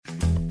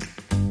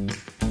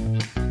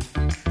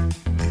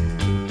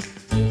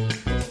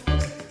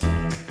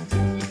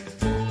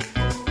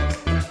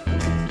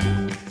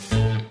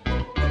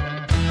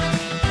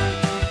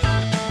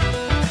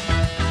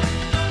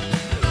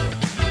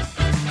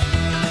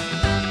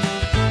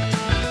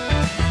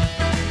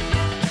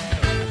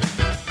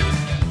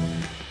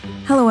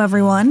Hello,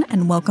 everyone,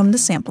 and welcome to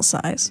Sample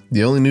Size,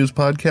 the only news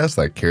podcast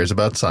that cares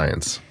about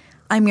science.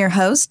 I'm your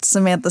host,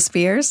 Samantha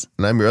Spears.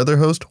 And I'm your other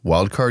host,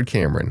 Wildcard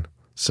Cameron.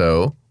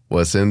 So,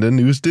 what's in the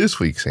news this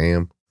week,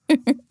 Sam?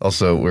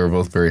 Also, we're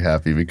both very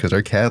happy because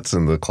our cat's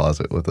in the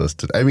closet with us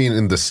today. I mean,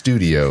 in the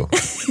studio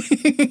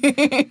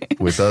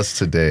with us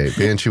today.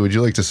 Banshee, would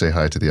you like to say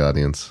hi to the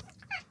audience?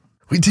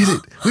 We did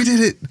it! We did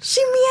it!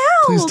 She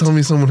meowed! Please tell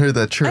me someone heard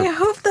that chirp. I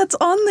hope that's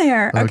on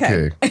there.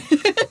 Okay.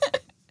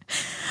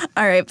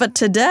 All right, but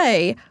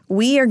today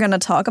we are going to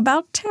talk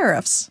about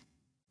tariffs.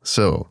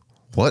 So,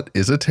 what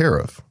is a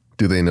tariff?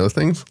 Do they know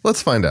things?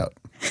 Let's find out.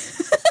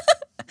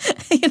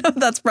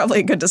 That's probably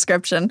a good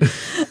description.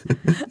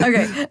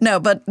 Okay, no,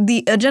 but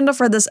the agenda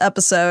for this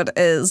episode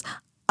is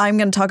I'm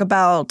going to talk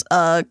about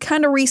a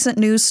kind of recent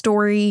news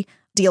story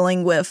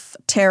dealing with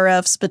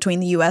tariffs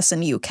between the U.S.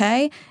 and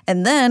UK,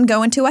 and then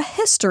go into a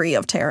history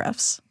of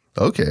tariffs.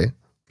 Okay,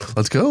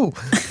 let's go.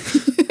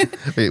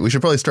 Wait, we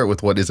should probably start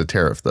with what is a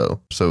tariff,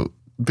 though. So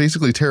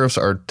basically, tariffs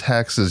are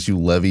taxes you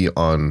levy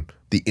on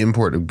the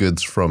import of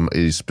goods from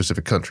a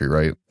specific country,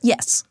 right?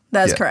 Yes,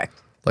 that is correct.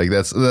 Like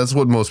that's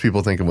what most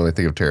people think of when they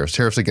think of tariffs.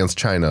 Tariffs against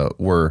China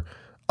were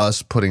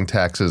us putting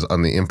taxes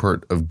on the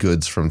import of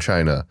goods from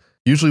China,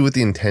 usually with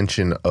the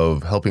intention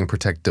of helping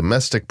protect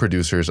domestic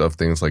producers of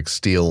things like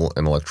steel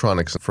and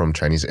electronics from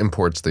Chinese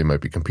imports they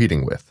might be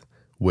competing with,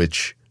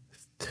 which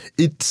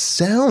it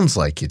sounds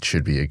like it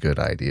should be a good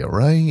idea,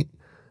 right?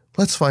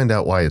 Let's find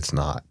out why it's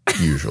not,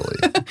 usually.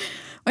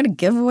 Way to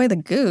give away the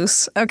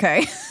goose.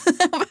 Okay.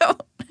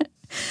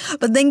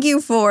 But thank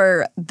you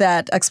for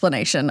that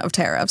explanation of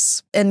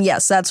tariffs. And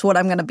yes, that's what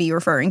I'm going to be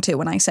referring to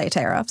when I say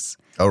tariffs.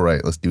 All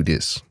right, let's do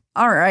this.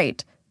 All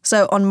right.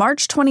 So on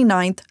March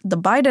 29th, the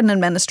Biden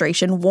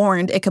administration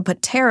warned it could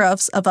put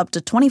tariffs of up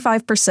to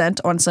 25%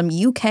 on some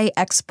UK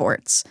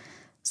exports.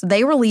 So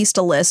they released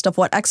a list of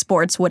what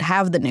exports would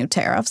have the new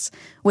tariffs,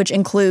 which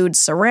include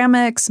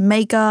ceramics,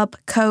 makeup,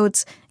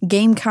 coats,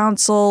 game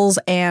consoles,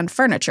 and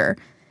furniture.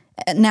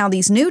 Now,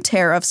 these new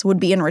tariffs would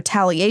be in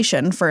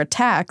retaliation for a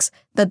tax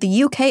that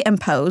the UK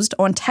imposed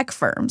on tech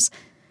firms.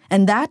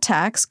 And that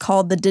tax,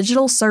 called the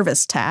Digital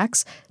Service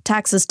Tax,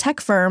 taxes tech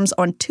firms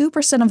on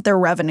 2% of their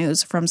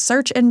revenues from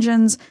search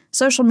engines,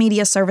 social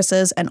media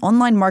services, and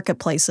online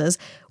marketplaces,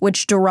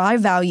 which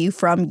derive value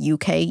from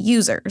UK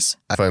users.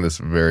 I find this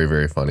very,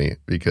 very funny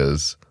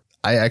because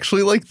I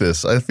actually like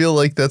this. I feel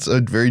like that's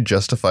a very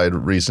justified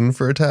reason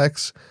for a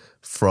tax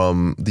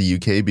from the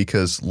UK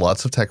because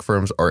lots of tech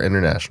firms are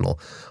international.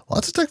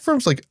 Lots of tech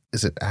firms, like,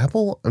 is it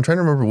Apple? I'm trying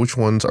to remember which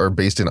ones are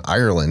based in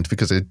Ireland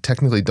because they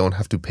technically don't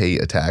have to pay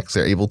a tax.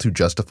 They're able to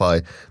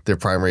justify their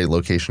primary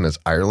location as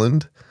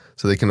Ireland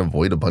so they can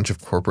avoid a bunch of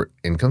corporate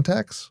income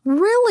tax.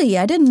 Really?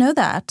 I didn't know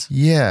that.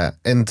 Yeah.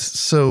 And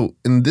so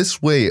in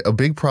this way, a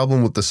big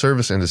problem with the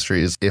service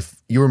industry is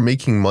if you're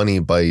making money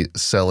by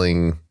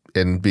selling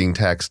and being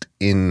taxed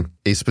in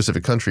a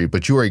specific country,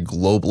 but you are a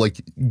global,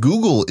 like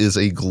Google is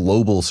a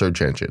global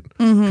search engine.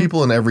 Mm-hmm.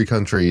 People in every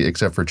country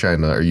except for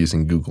China are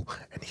using Google,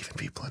 and even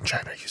people in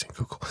China are using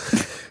Google.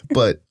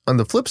 But on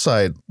the flip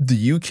side,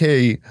 the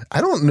UK, I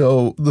don't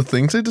know the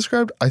things I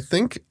described. I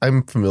think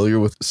I'm familiar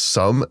with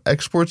some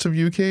exports of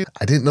UK.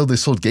 I didn't know they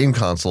sold game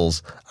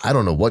consoles. I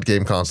don't know what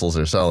game consoles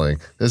they're selling.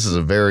 This is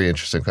a very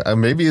interesting.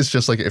 Maybe it's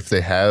just like if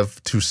they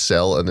have to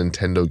sell a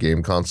Nintendo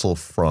game console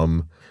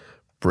from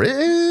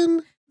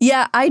Britain.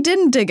 Yeah, I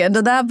didn't dig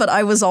into that, but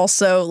I was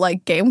also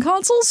like, game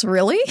consoles?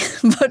 Really?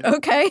 But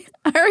okay.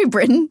 All right,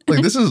 Britain.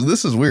 Like, this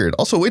is weird.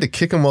 Also, way to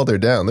kick them while they're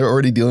down. They're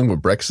already dealing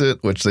with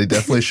Brexit, which they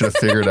definitely should have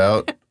figured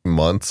out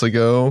months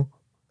ago.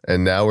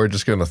 And now we're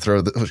just going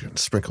to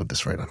sprinkle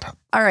this right on top.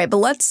 All right, but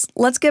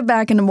let's get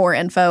back into more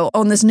info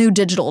on this new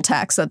digital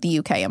tax that the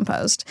UK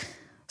imposed.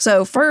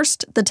 So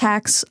first, the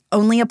tax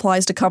only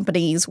applies to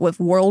companies with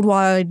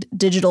worldwide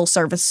digital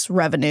service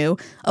revenue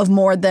of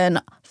more than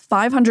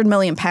 £500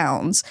 million.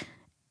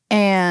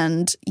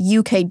 And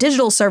UK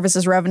digital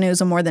services revenues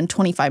of more than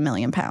 £25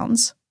 million.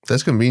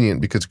 That's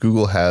convenient because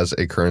Google has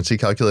a currency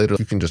calculator.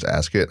 You can just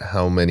ask it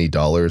how many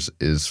dollars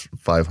is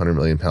 500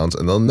 million pounds,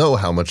 and they'll know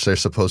how much they're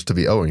supposed to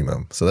be owing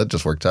them. So that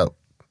just worked out.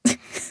 That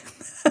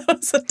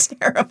was a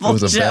terrible joke.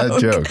 It was a bad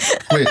joke.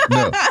 Wait,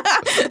 no.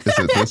 Is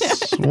it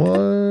this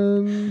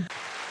one?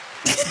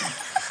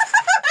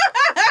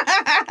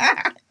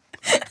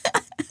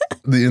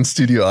 The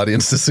in-studio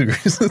audience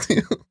disagrees with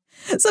you.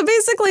 So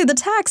basically, the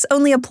tax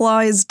only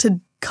applies to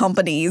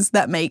companies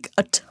that make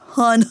a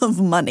ton of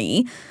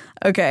money.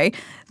 Okay,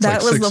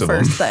 that was the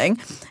first thing.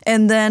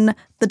 And then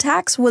the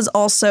tax was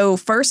also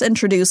first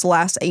introduced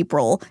last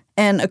April,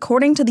 and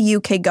according to the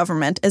UK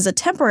government, is a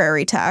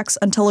temporary tax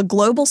until a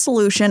global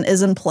solution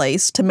is in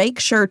place to make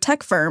sure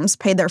tech firms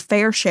pay their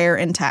fair share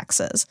in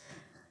taxes.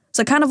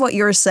 So kind of what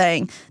you're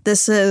saying,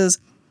 this is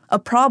a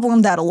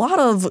problem that a lot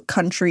of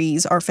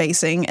countries are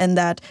facing, and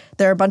that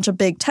there are a bunch of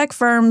big tech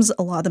firms,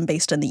 a lot of them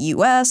based in the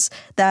U.S.,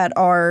 that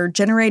are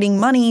generating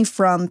money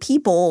from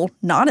people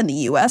not in the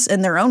U.S.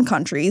 in their own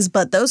countries,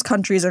 but those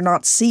countries are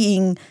not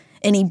seeing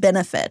any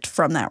benefit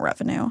from that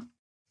revenue.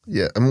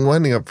 Yeah, I'm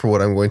winding up for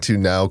what I'm going to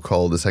now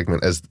call the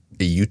segment as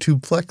a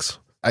YouTube flex.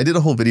 I did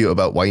a whole video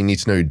about why you need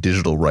to know your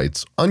digital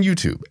rights on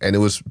YouTube. And it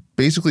was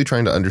basically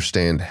trying to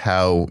understand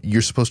how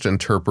you're supposed to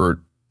interpret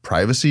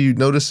privacy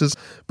notices.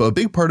 But a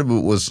big part of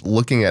it was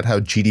looking at how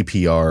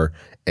GDPR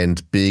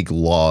and big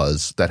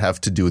laws that have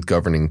to do with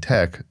governing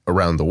tech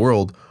around the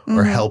world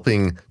are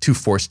helping to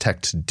force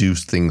tech to do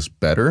things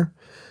better.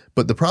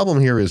 But the problem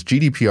here is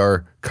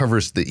GDPR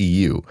covers the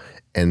EU.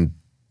 And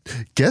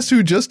guess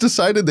who just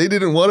decided they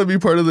didn't want to be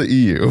part of the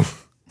EU?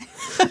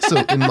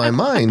 So in my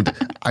mind,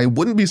 I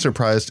wouldn't be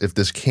surprised if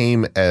this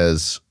came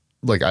as,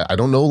 like, I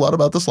don't know a lot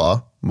about this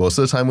law. Most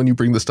of the time when you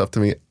bring this stuff to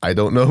me, I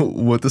don't know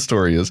what the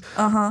story is.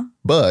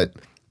 But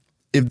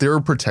if there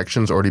are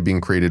protections already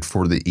being created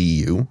for the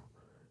EU,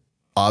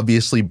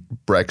 obviously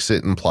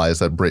Brexit implies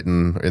that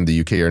Britain and the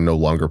UK are no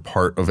longer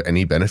part of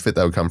any benefit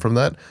that would come from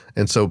that.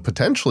 And so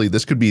potentially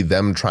this could be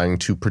them trying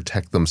to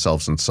protect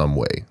themselves in some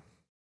way.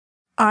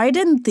 I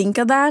didn't think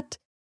of that.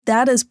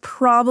 That is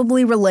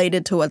probably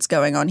related to what's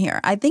going on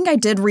here. I think I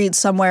did read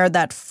somewhere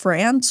that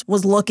France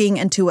was looking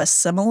into a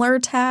similar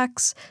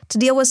tax to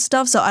deal with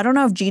stuff. So I don't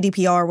know if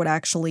GDPR would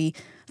actually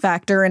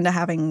factor into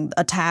having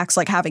a tax,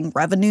 like having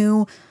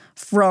revenue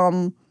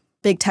from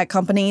big tech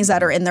companies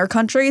that are in their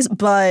countries.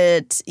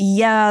 But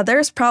yeah,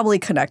 there's probably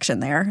connection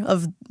there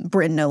of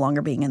Britain no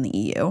longer being in the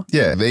EU.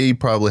 Yeah, they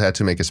probably had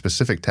to make a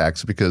specific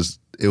tax because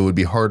it would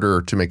be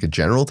harder to make a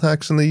general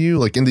tax in the EU.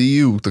 Like in the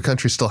EU, the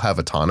countries still have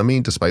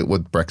autonomy, despite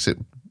what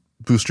Brexit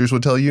boosters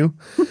would tell you.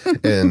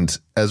 And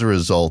as a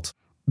result,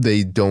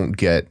 they don't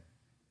get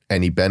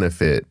any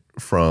benefit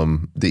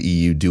from the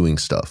EU doing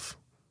stuff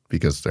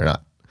because they're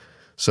not.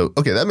 So,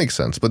 okay, that makes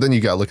sense. But then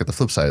you got to look at the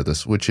flip side of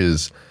this, which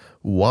is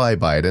why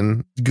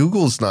Biden?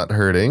 Google's not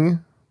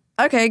hurting.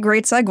 Okay,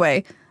 great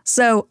segue.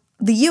 So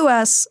the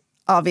U.S.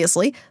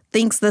 obviously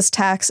thinks this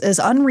tax is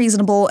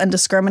unreasonable and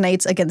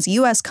discriminates against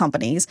U.S.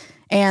 companies,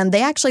 and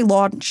they actually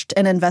launched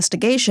an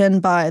investigation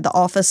by the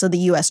Office of the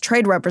U.S.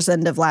 Trade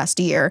Representative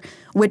last year,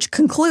 which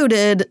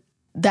concluded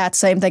that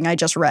same thing I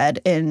just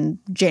read in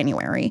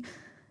January.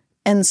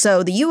 And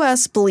so the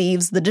U.S.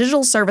 believes the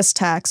digital service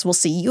tax will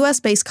see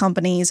U.S.-based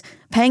companies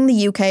paying the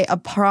U.K.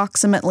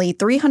 approximately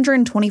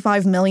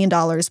 $325 million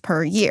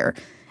per year.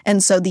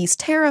 And so these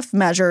tariff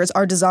measures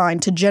are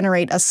designed to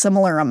generate a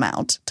similar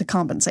amount to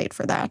compensate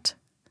for that.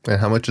 And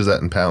how much is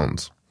that in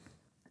pounds?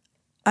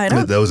 I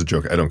don't. That was a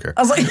joke. I don't care.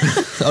 I was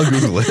like, I'll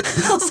Google it.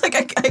 I was like,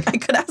 I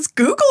could ask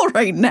Google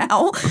right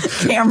now,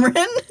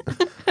 Cameron.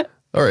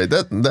 All right.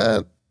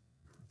 That.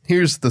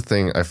 Here's the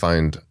thing I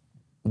find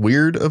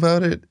weird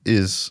about it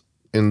is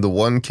in the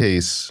one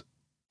case,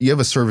 you have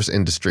a service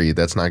industry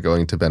that's not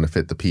going to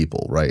benefit the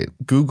people, right?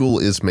 Google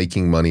is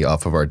making money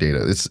off of our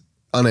data. It's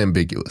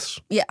unambiguous.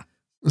 Yeah.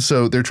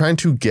 So they're trying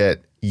to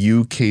get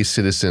UK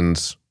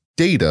citizens'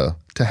 data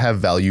to have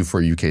value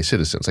for UK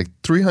citizens. Like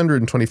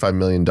 $325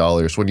 million,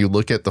 when you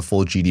look at the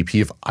full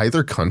GDP of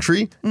either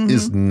country,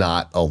 is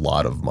not a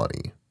lot of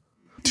money.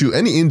 To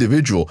any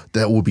individual,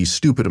 that will be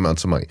stupid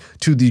amounts of money.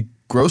 To the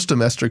gross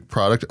domestic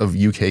product of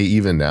UK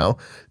even now,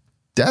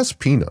 that's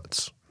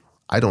peanuts.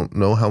 I don't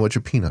know how much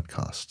a peanut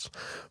costs,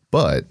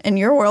 but in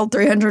your world,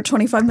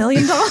 $325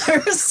 million.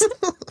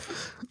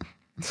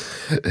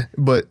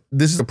 But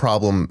this is a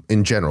problem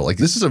in general. Like,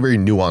 this is a very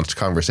nuanced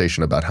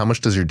conversation about how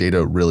much does your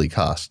data really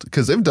cost?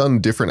 Because they've done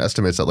different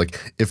estimates that,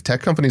 like, if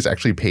tech companies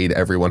actually paid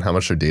everyone how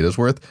much their data is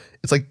worth,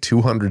 it's like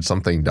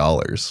 $200-something.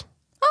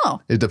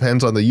 Oh. It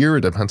depends on the year.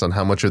 It depends on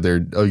how much of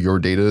your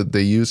data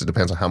they use. It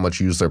depends on how much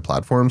you use their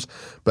platforms.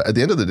 But at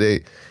the end of the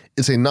day,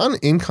 it's a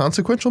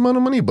non-inconsequential amount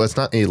of money, but it's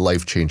not a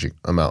life-changing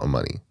amount of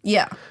money.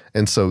 Yeah.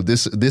 And so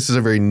this is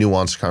a very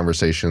nuanced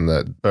conversation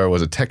that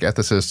tech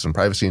ethicists and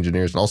privacy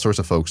engineers and all sorts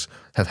of folks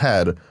have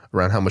had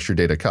around how much your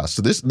data costs.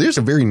 So there's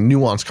a very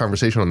nuanced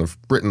conversation on the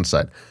Britain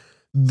side.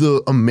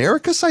 The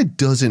America side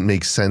doesn't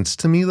make sense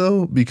to me,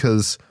 though,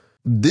 because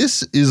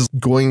this is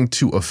going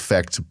to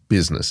affect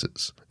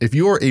businesses. If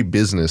you're a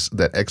business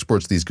that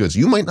exports these goods,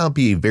 you might not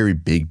be a very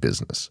big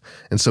business.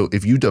 And so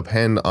if you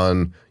depend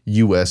on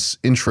U.S.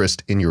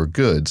 interest in your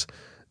goods,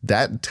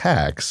 that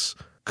tax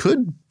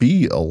could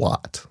be a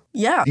lot.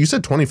 Yeah. You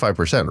said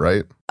 25%,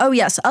 right? Oh,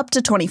 yes. Up to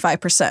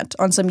 25%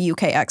 on some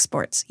UK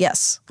exports.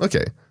 Yes.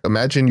 Okay.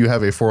 Imagine you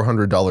have a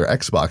 $400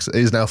 Xbox. It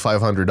is now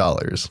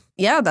 $500.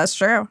 Yeah, that's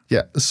true.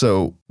 Yeah.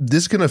 So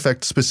this can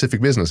affect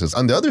specific businesses.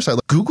 On the other side,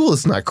 like, Google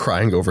is not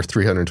crying over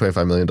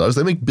 $325 million.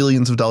 They make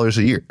billions of dollars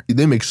a year.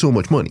 They make so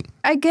much money.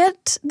 I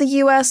get the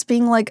U.S.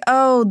 being like,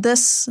 oh,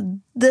 this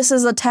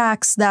is a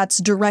tax that's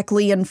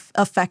directly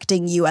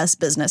affecting U.S.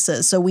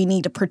 businesses, so we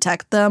need to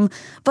protect them.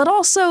 But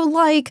also,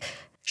 like,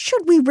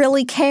 should we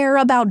really care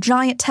about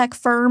giant tech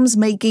firms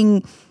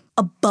making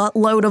a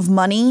buttload of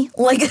money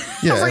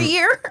every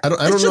year? I don't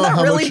should know that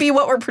how really much, be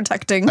what we're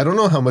protecting? I don't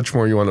know how much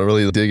more you want to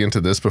really dig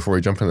into this before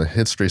we jump into the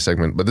history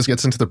segment, but this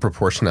gets into the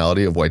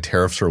proportionality of why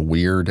tariffs are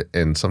weird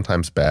and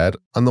sometimes bad.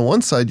 On the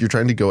one side, you're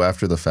trying to go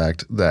after the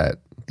fact that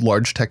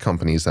large tech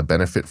companies that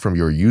benefit from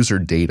your user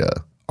data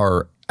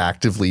are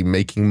actively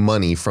making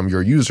money from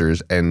your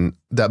users, and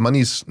that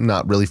money's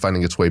not really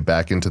finding its way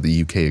back into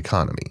the UK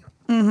economy.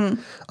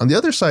 Mm-hmm. On the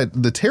other side,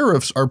 the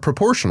tariffs are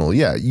proportional.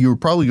 Yeah, you're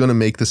probably going to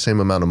make the same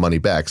amount of money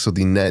back. So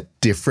the net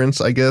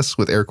difference, I guess,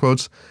 with air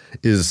quotes,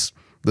 is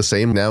the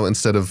same now.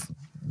 Instead of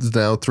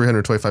now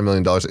 $325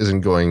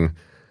 million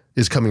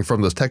is coming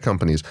from those tech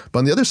companies. But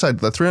on the other side,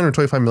 that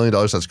 $325 million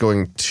that's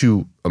going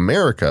to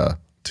America,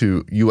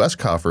 to U.S.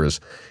 coffers,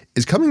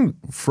 is coming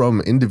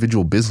from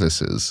individual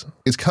businesses.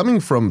 It's coming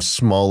from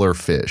smaller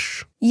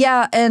fish.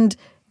 Yeah, and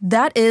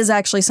that is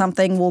actually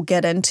something we'll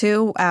get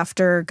into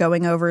after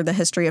going over the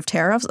history of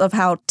tariffs, of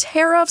how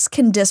tariffs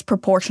can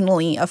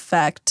disproportionately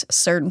affect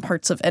certain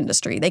parts of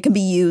industry. They can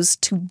be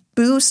used to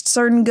boost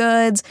certain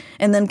goods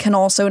and then can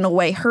also, in a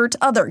way, hurt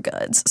other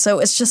goods. So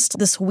it's just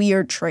this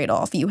weird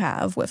trade-off you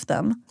have with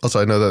them.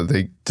 Also, I know that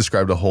they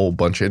described a whole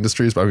bunch of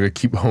industries, but I'm going to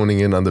keep honing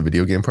in on the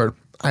video game part.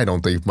 I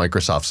don't think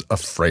Microsoft's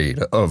afraid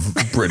of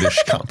British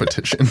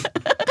competition.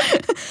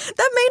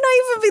 That may not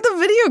even be the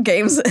video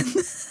games in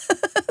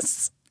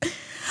this.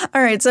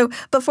 All right, so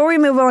before we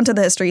move on to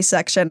the history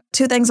section,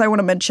 two things I want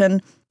to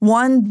mention.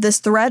 One, this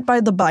threat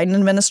by the Biden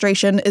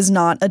administration is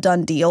not a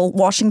done deal.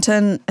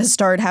 Washington has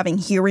started having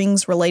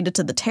hearings related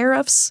to the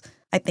tariffs.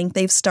 I think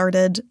they've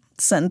started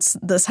since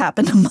this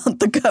happened a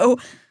month ago.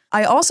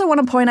 I also want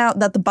to point out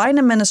that the Biden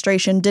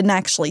administration didn't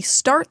actually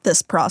start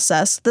this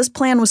process. This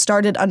plan was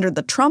started under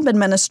the Trump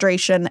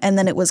administration, and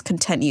then it was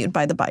continued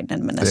by the Biden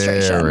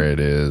administration. There it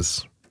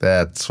is.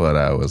 That's what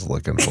I was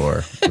looking for.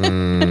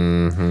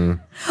 Mm-hmm.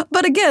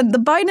 But again, the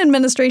Biden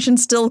administration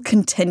still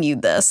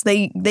continued this.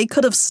 They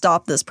could have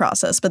stopped this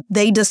process, but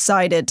they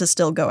decided to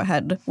still go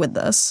ahead with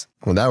this.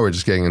 Well, now we're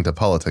just getting into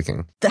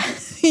politicking.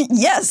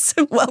 Yes.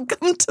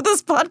 Welcome to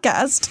this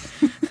podcast.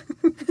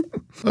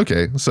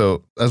 Okay,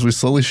 so as we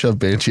slowly shove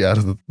Banshee out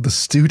of the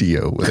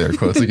studio, with air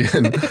quotes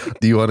again,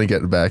 do you want to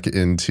get back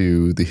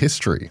into the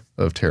history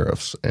of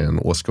tariffs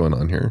and what's going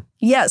on here?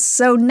 Yes,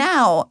 so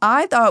now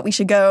I thought we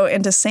should go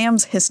into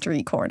Sam's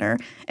history corner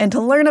and to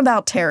learn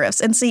about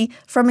tariffs and see,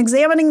 from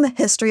examining the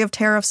history of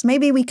tariffs,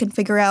 maybe we can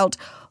figure out,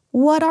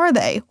 what are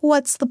they?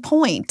 What's the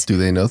point? Do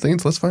they know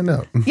things? Let's find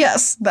out.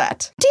 Yes,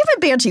 that. Damn it,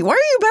 Banshee, why are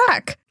you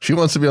back? She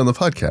wants to be on the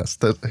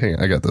podcast. Hang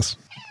on, I got this.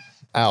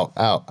 Ow,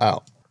 ow,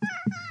 ow.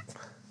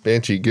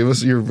 Banshee, give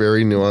us your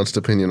very nuanced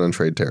opinion on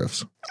trade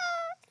tariffs.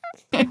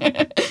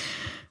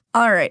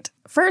 All right.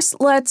 First,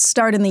 let's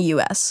start in the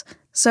U.S.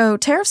 So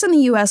tariffs in the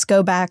U.S.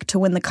 go back to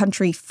when the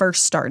country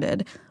first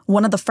started.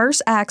 One of the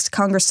first acts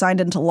Congress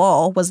signed into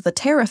law was the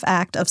Tariff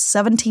Act of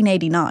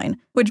 1789,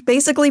 which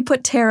basically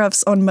put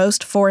tariffs on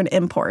most foreign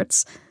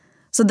imports.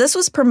 So this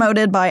was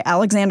promoted by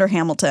Alexander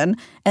Hamilton,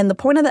 and the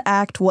point of the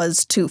act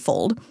was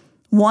twofold.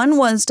 One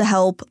was to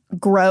help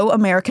grow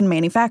American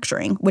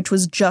manufacturing, which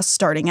was just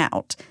starting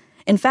out.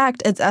 In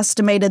fact, it's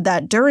estimated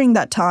that during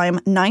that time,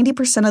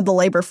 90% of the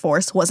labor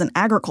force was in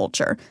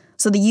agriculture,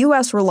 so the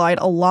U.S. relied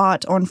a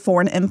lot on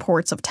foreign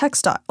imports of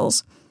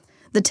textiles.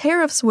 The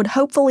tariffs would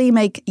hopefully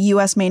make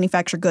U.S.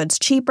 manufactured goods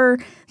cheaper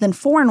than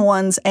foreign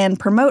ones and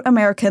promote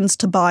Americans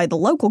to buy the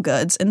local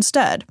goods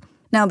instead.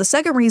 Now, the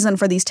second reason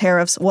for these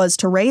tariffs was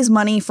to raise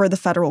money for the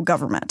federal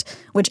government,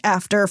 which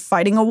after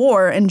fighting a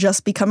war and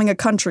just becoming a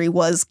country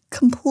was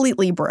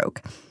completely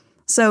broke.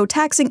 So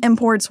taxing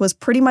imports was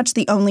pretty much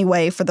the only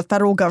way for the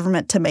federal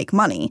government to make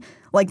money.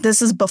 Like,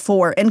 this is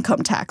before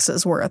income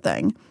taxes were a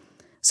thing.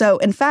 So,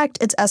 in fact,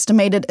 it's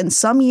estimated in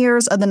some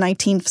years of the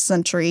 19th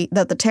century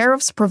that the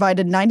tariffs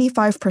provided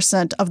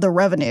 95% of the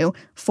revenue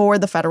for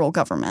the federal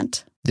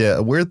government. Yeah,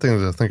 a weird thing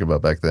to think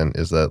about back then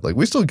is that, like,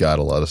 we still got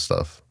a lot of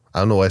stuff. I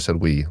don't know why I said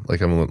we,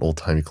 like I'm an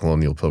old-timey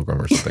colonial pilgrim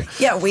or something.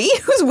 Yeah, we?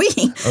 Who's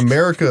we?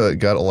 America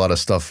got a lot of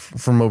stuff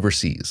from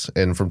overseas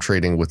and from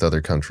trading with other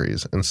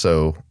countries. And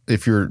so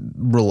if you're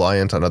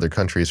reliant on other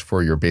countries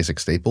for your basic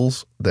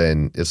staples,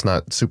 then it's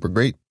not super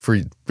great for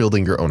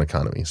building your own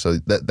economy. So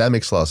that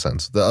makes a lot of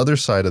sense. The other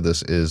side of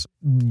this is,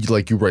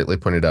 like you rightly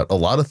pointed out, a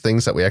lot of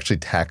things that we actually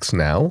tax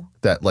now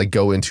that like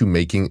go into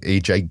making a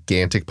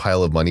gigantic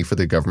pile of money for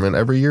the government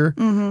every year,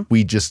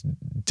 we just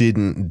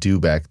didn't do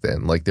back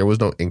then. Like there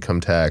was no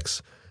income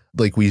tax.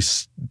 Like we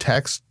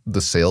taxed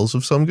the sales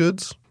of some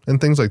goods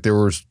and things. Like there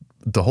was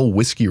the whole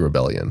whiskey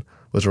rebellion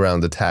was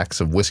around the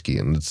tax of whiskey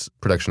and its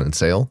production and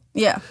sale.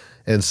 Yeah.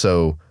 And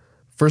so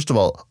first of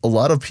all, a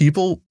lot of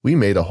people, we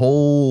made a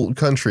whole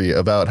country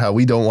about how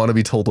we don't want to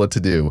be told what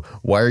to do.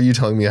 Why are you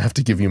telling me I have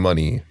to give you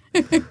money?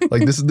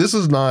 Like this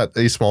is not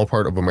a small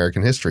part of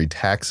American history.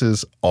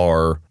 Taxes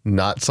are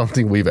not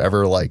something we've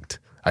ever liked.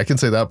 I can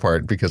say that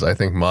part because I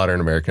think modern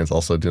Americans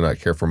also do not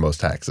care for most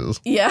taxes.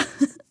 Yeah.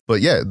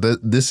 But yeah,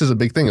 this is a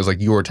big thing. It's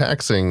like you're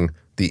taxing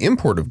the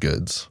import of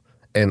goods.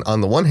 And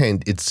on the one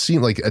hand, it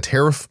seemed like a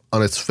tariff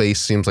on its face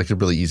seems like a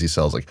really easy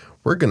sell. It's like,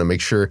 we're going to make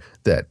sure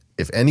that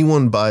if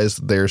anyone buys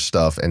their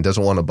stuff and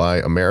doesn't want to buy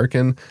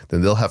American,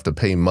 then they'll have to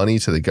pay money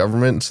to the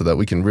government so that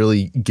we can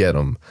really get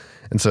them.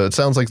 And so it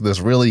sounds like this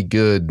really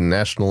good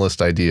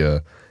nationalist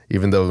idea,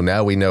 even though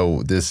now we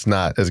know this is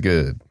not as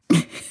good.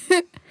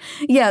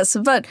 Yes,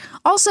 but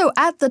also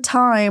at the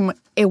time,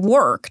 it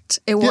worked.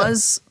 It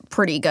was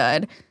pretty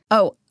good.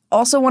 Oh,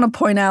 also want to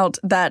point out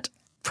that,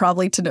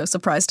 probably to no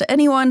surprise to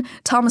anyone,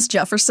 Thomas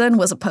Jefferson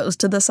was opposed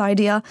to this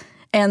idea.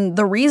 And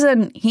the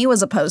reason he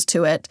was opposed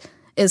to it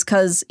is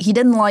because he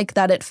didn't like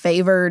that it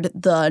favored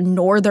the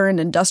northern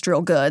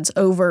industrial goods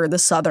over the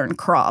southern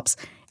crops,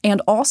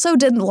 and also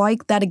didn't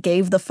like that it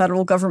gave the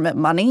federal government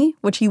money,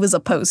 which he was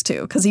opposed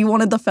to because he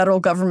wanted the federal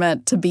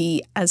government to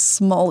be as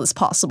small as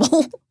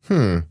possible.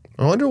 I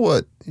wonder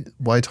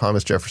why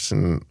Thomas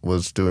Jefferson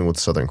was doing with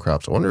southern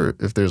crops. I wonder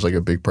if there's like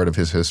a big part of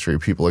his history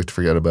people like to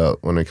forget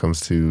about when it comes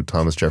to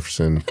Thomas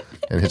Jefferson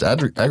and his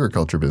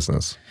agriculture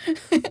business.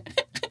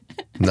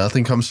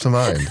 Nothing comes to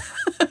mind.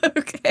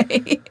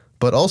 Okay.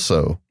 But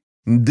also,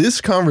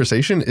 this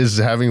conversation is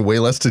having way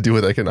less to do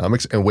with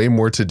economics and way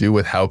more to do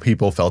with how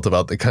people felt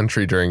about the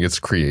country during its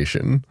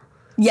creation.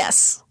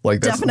 Yes,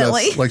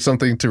 definitely. That's like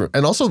something to,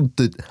 and also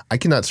I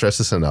cannot stress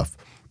this enough.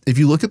 If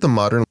you look at the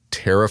modern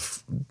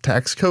tariff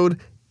tax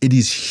code, it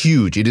is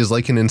huge. It is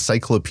like an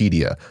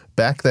encyclopedia.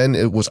 Back then,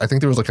 I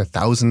think there was like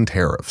 1,000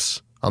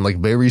 tariffs on like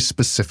very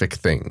specific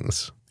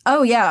things.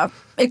 Oh, yeah.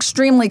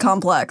 Extremely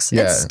complex.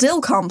 Yeah. It's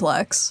still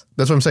complex.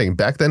 That's what I'm saying.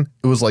 Back then,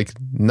 it was like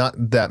not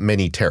that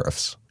many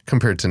tariffs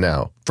compared to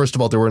now. First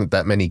of all, there weren't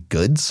that many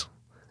goods.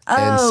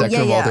 And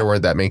second of all, there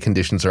weren't that many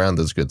conditions around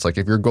those goods. Like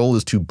if your goal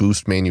is to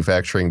boost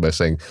manufacturing by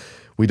saying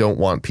we don't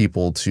want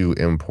people to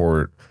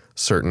import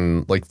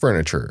certain like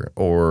furniture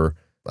or,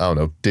 I don't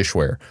know,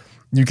 dishware,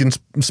 you can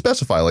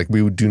specify like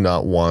we do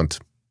not want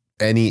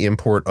any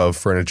import of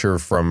furniture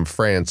from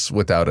France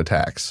without a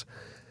tax.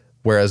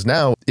 Whereas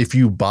now, if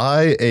you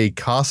buy a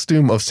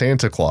costume of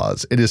Santa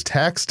Claus, it is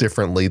taxed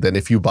differently than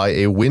if you buy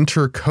a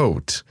winter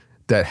coat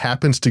that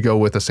happens to go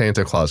with a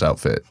Santa Claus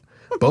outfit.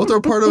 Both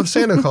are part of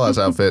Santa Claus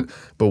outfit,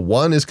 but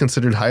one is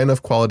considered high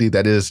enough quality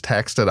that it is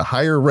taxed at a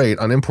higher rate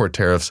on import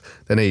tariffs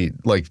than a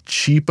like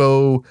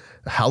cheapo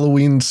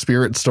Halloween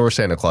spirit store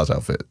Santa Claus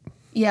outfit.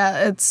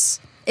 Yeah,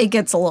 it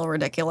gets a little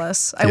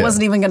ridiculous. I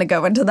wasn't even going to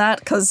go into that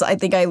because I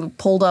think I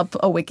pulled up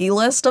a wiki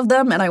list of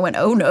them and I went,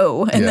 oh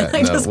no. And then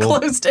I just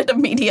closed it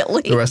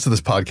immediately. The rest of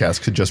this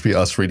podcast could just be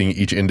us reading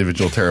each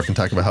individual tariff and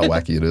talking about how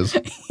wacky it is.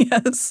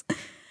 Yes.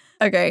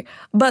 Okay.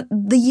 But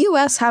the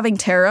U.S. having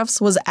tariffs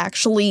was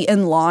actually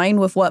in line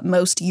with what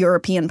most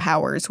European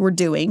powers were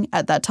doing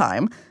at that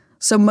time.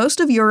 So most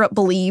of Europe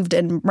believed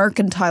in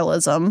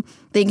mercantilism,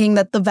 thinking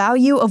that the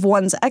value of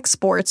one's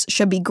exports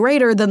should be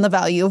greater than the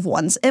value of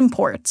one's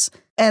imports.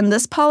 And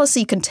this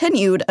policy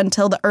continued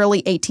until the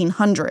early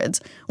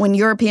 1800s, when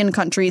European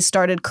countries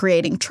started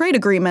creating trade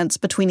agreements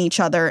between each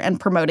other and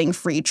promoting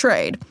free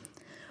trade.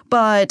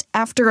 But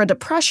after a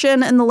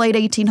depression in the late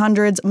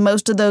 1800s,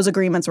 most of those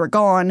agreements were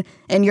gone,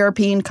 and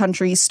European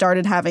countries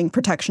started having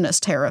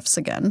protectionist tariffs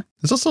again.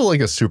 There's also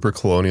like a super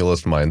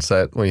colonialist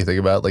mindset when you think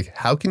about like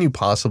how can you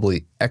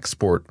possibly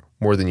export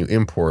more than you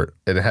import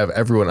and have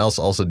everyone else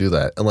also do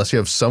that unless you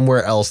have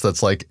somewhere else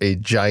that's like a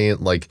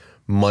giant like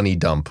money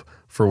dump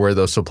for where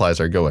those supplies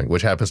are going,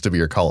 which happens to be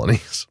your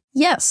colonies.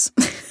 Yes.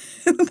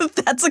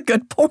 That's a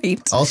good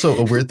point. Also,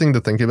 a weird thing to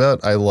think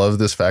about, I love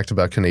this fact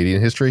about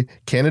Canadian history.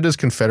 Canada's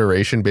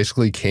Confederation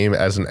basically came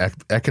as an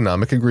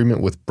economic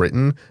agreement with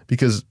Britain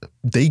because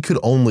they could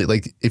only,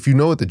 like, if you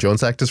know what the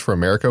Jones Act is for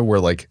America, where,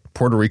 like,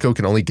 Puerto Rico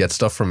can only get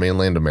stuff from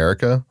mainland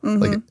America,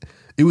 like,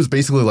 it was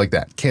basically like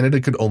that.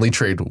 Canada could only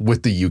trade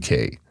with the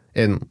UK.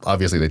 And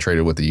obviously they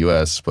traded with the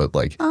U.S., but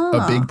like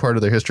a big part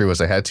of their history was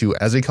they had to,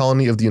 as a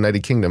colony of the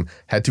United Kingdom,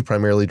 had to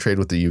primarily trade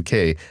with the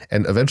U.K.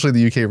 And eventually the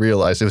U.K.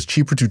 realized it was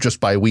cheaper to just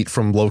buy wheat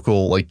from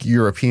local like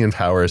European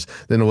powers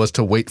than it was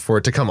to wait for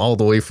it to come all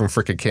the way from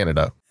frickin'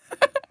 Canada.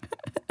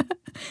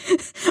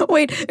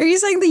 Wait, are you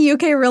saying the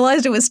U.K.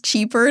 realized it was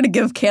cheaper to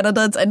give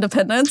Canada its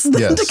independence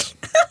than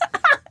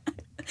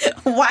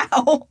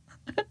Wow.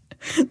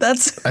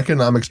 That's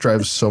economics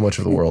drives so much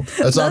of the world.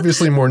 That's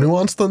obviously more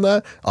nuanced than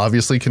that.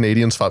 Obviously,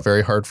 Canadians fought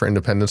very hard for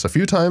independence a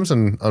few times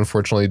and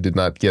unfortunately did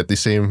not get the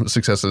same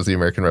success as the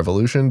American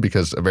Revolution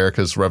because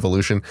America's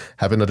revolution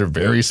happened under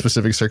very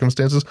specific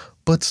circumstances,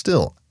 but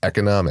still,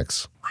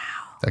 economics. Wow.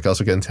 I can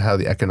also get into how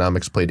the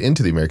economics played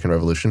into the American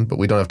Revolution, but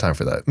we don't have time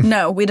for that.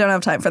 No, we don't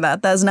have time for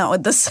that. That is not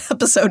what this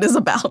episode is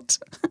about.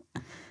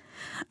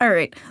 All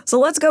right, so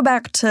let's go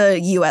back to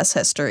U.S.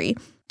 history.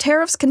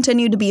 Tariffs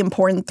continued to be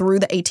important through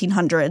the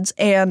 1800s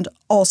and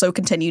also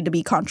continued to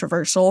be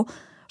controversial.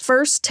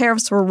 First,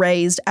 tariffs were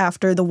raised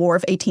after the War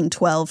of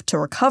 1812 to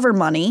recover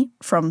money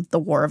from the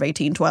War of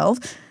 1812.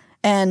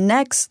 And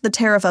next, the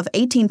Tariff of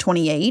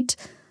 1828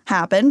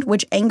 happened,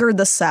 which angered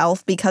the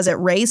South because it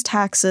raised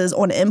taxes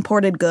on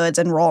imported goods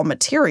and raw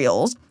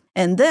materials.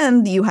 And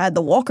then you had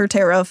the Walker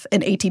Tariff in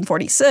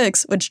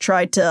 1846, which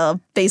tried to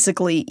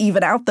basically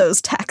even out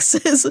those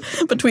taxes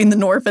between the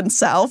North and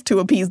South to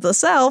appease the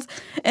South.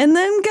 And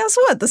then guess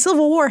what? The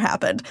Civil War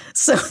happened.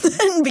 So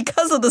then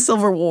because of the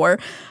Civil War,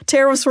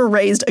 tariffs were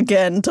raised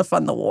again to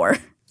fund the war.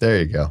 There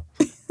you go.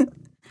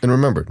 And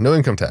remember, no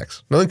income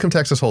tax. No income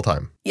tax this whole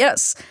time.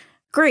 Yes.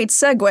 Great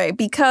segue,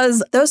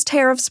 because those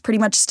tariffs pretty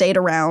much stayed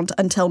around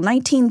until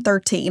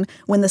 1913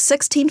 when the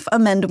 16th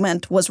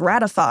Amendment was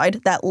ratified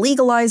that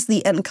legalized the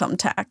income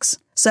tax.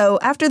 So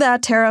after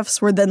that,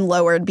 tariffs were then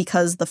lowered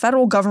because the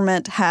federal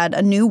government had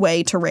a new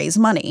way to raise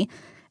money.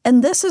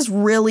 And this is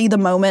really the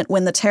moment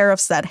when the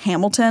tariffs that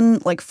Hamilton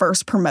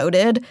first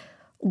promoted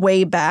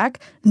way back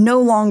no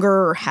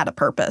longer had a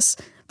purpose,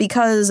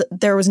 because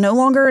there was no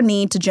longer a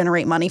need to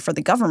generate money for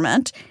the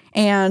government,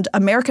 and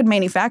American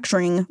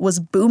manufacturing was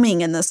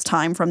booming in this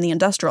time from the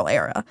industrial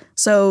era.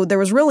 So there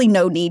was really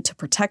no need to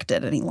protect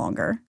it any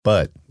longer.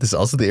 But this is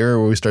also the era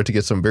where we start to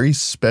get some very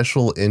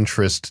special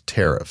interest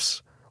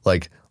tariffs.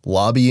 Like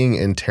lobbying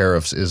and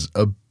tariffs is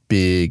a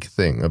big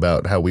thing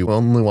about how we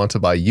only want to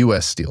buy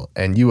U.S. steel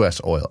and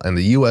U.S. oil, and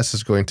the U.S.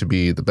 is going to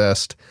be the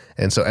best.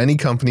 And so any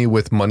company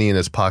with money in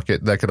its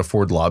pocket that could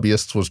afford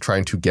lobbyists was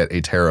trying to get a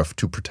tariff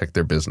to protect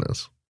their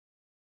business.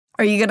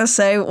 Are you going to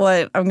say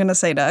what I'm going to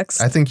say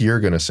next? I think you're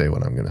going to say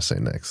what I'm going to say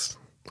next.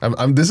 Wow,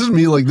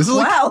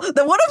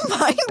 then what a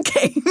mind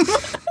game.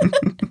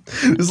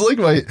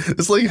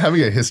 It's like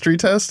having a history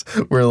test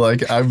where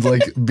I'm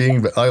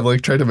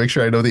trying to make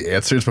sure I know the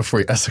answers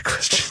before you ask the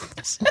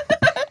questions.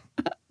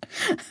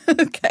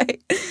 Okay.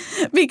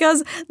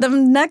 Because the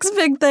next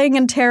big thing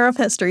in tariff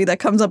history that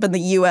comes up in the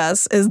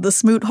U.S. is the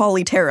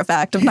Smoot-Hawley Tariff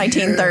Act of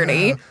 1930.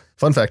 Yeah.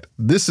 Fun fact,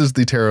 this is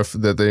the tariff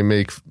that they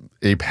make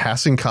a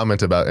passing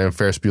comment about in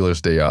Ferris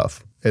Bueller's Day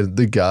Off. And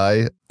the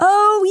guy...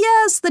 Oh,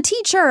 yes, the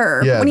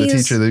teacher. Yeah,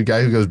 teacher, the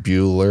guy who goes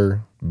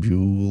Bueller.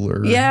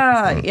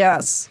 Yeah,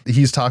 yes.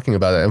 He's talking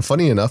about it. And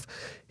funny enough,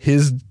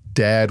 his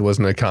dad was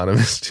an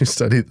economist who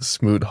studied the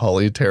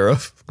Smoot-Hawley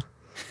tariff.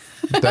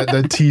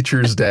 that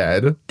teacher's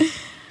dad.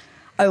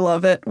 I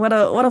love it. What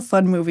a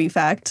fun movie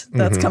fact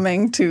that's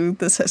coming to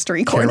this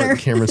history corner.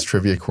 Cameron's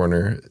Trivia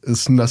Corner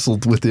is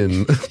nestled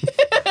within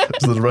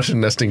the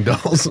Russian nesting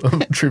dolls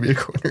of Trivia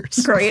Corners.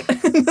 Great.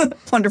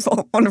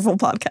 Wonderful, wonderful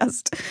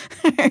podcast.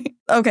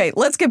 Okay,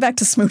 let's get back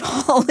to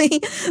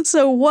Smoot-Hawley.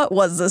 So what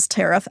was this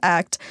tariff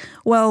act?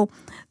 Well,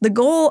 the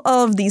goal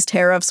of these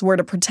tariffs were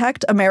to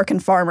protect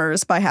American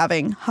farmers by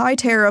having high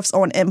tariffs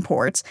on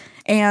imports,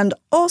 and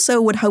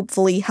also would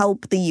hopefully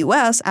help the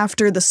U.S.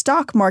 after the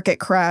stock market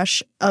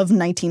crash of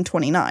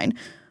 1929.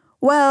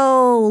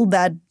 Well,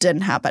 that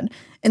didn't happen.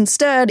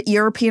 Instead,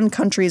 European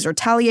countries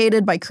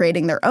retaliated by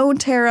creating their own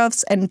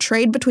tariffs, and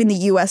trade between the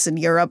U.S. and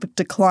Europe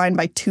declined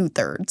by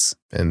 2/3.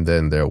 And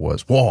then there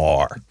was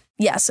war.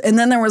 Yes, and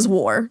then there was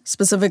war.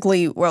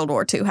 Specifically, World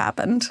War II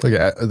happened.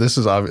 Okay, this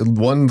is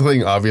one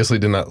thing obviously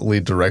did not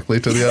lead directly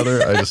to the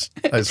other. I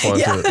just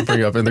wanted to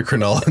bring up in the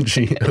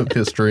chronology of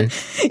history.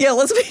 Yeah,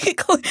 let's be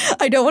clear.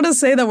 I don't want to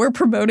say that we're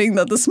promoting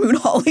that the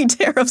Smoot-Hawley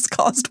tariffs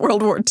caused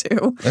World War II.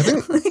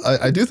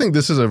 I do think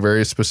this is a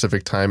very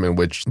specific time in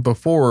which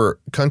before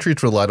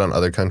countries relied on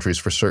other countries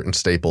for certain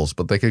staples,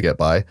 but they could get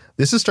by.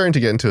 This is starting to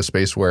get into a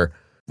space where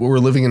we're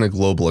living in a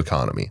global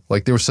economy.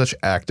 Like there was such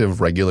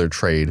active regular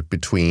trade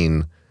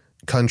between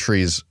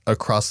countries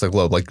across the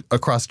globe, like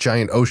across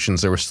giant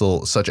oceans, there was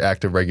still such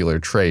active regular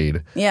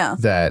trade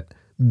that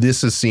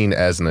this is seen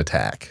as an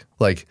attack.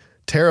 Like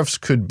tariffs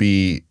could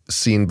be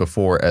seen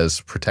before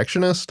as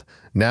protectionist.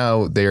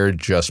 Now they're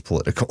just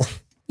political.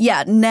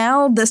 Yeah,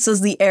 now this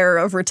is the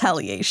era of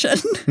retaliation,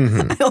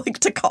 I like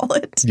to call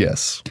it.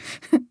 Yes.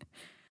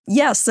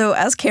 Yeah, so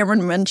as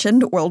Cameron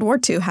mentioned, World War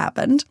II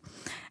happened.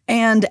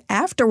 And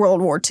after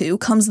World War II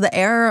comes the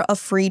era of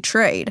free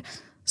trade.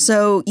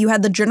 So you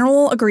had the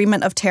General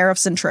Agreement of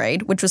Tariffs and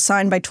Trade, which was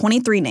signed by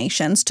 23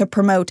 nations to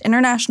promote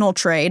international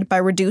trade by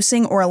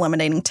reducing or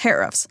eliminating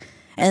tariffs.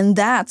 And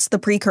that's the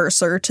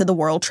precursor to the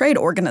World Trade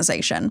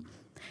Organization.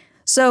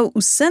 So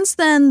since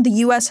then, the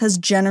U.S. has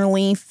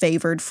generally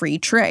favored free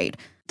trade.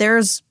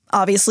 There's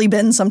obviously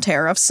been some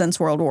tariffs since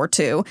World War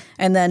II,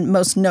 and then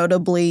most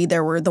notably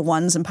there were the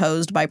ones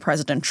imposed by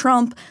President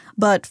Trump.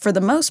 But for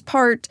the most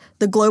part,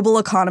 the global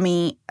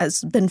economy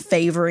has been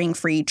favoring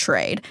free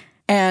trade.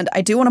 And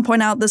I do want to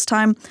point out this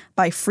time,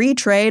 by free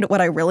trade, what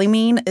I really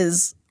mean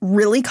is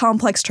really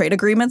complex trade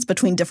agreements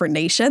between different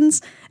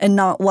nations, and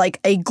not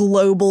like a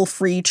global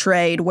free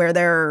trade where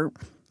there are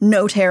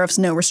no tariffs,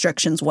 no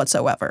restrictions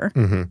whatsoever.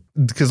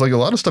 Because like a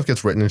lot of stuff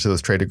gets written into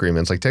those trade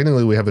agreements. Like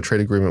technically we have a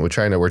trade agreement with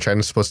China where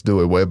China's supposed to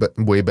do a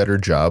way better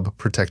job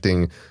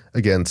protecting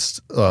against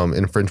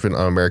infringement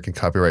on American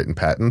copyright and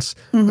patents,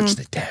 which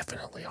they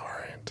definitely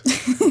aren't.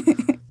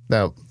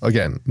 Now,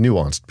 again,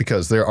 nuanced,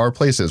 because there are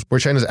places where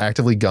China's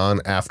actively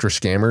gone after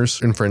scammers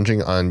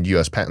infringing on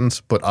U.S. patents,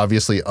 but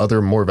obviously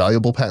other more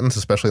valuable patents,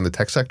 especially in the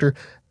tech sector,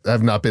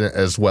 have not been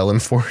as well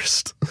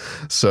enforced.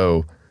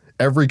 So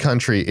every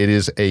country, it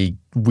is a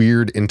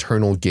weird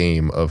internal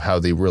game of how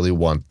they really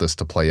want this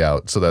to play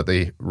out so that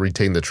they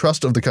retain the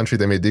trust of the country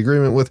they made the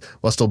agreement with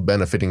while still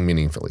benefiting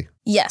meaningfully.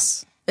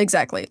 Yes,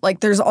 exactly. Like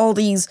there's all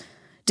these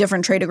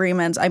different trade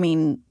agreements. I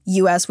mean,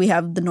 U.S., we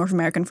have the North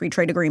American Free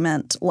Trade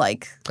Agreement.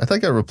 Like, I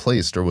think got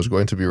replaced or was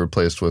going to be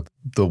replaced with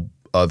the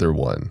other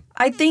one.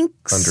 I think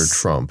under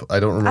Trump. I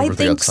don't remember if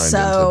they got signed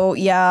so.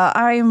 Into. Yeah,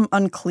 I'm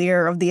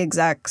unclear of the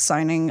exact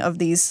signing of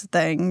these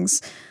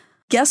things.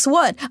 Guess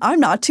what? I'm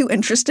not too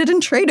interested in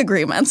trade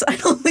agreements. I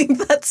don't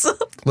think that's...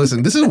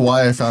 Listen, this is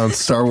why I found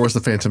Star Wars The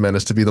Phantom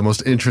Menace to be the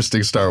most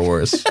interesting Star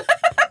Wars.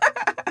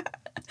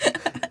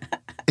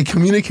 A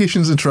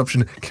communications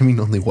interruption can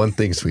mean only one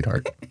thing,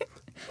 sweetheart.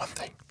 One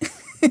thing.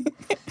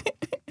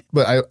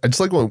 But I just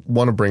like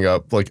want to bring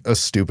up like a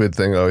stupid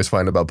thing I always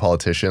find about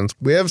politicians.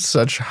 We have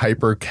such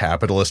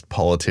hyper-capitalist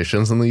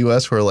politicians in the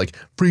U.S. who are like,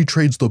 free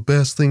trade's the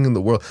best thing in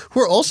the world, who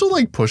are also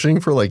like pushing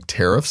for like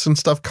tariffs and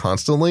stuff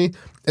constantly.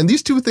 And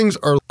these two things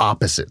are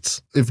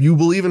opposites. If you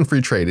believe in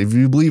free trade, if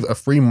you believe a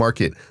free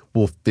market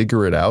will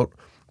figure it out,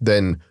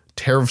 then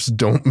tariffs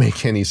don't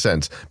make any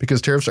sense,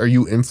 because tariffs are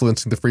you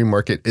influencing the free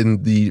market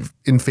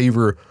in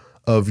favor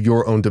of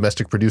your own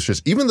domestic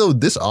producers, even though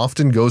this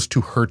often goes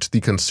to hurt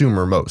the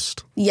consumer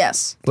most.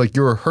 Yes. Like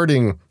you're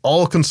hurting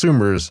all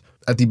consumers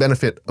at the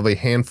benefit of a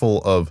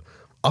handful of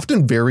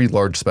often very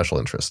large special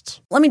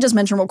interests. Let me just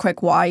mention real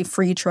quick why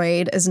free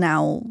trade is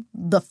now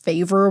the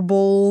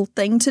favorable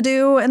thing to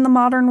do in the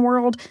modern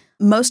world.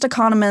 Most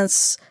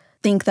economists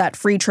think that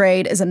free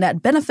trade is a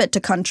net benefit to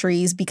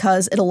countries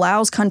because it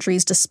allows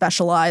countries to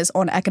specialize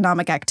on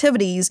economic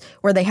activities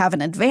where they have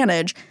an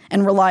advantage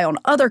and rely on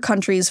other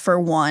countries for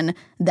one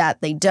that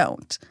they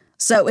don't.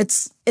 So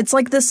it's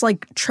like this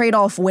like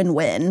trade-off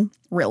win-win,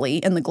 really,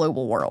 in the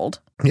global world.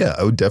 Yeah,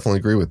 I would definitely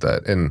agree with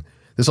that. And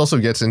this also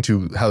gets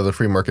into how the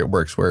free market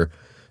works, where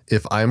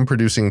if I'm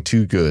producing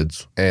two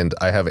goods and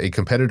I have a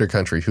competitor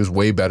country who's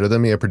way better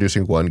than me at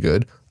producing one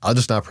good, I'll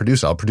just not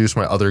produce. I'll produce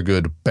my other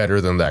good better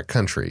than that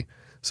country.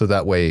 So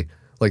that way,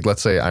 like,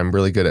 let's say I'm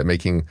really good at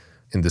making,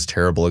 in this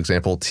terrible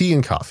example, tea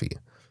and coffee.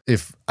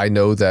 If I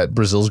know that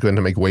Brazil's going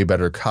to make way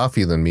better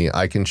coffee than me,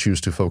 I can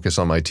choose to focus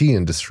on my tea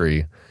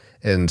industry.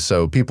 And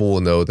so people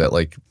will know that,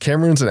 like,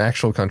 Cameron's an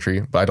actual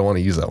country, but I don't want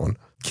to use that one.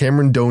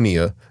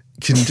 Camerodonia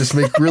can just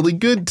make really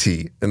good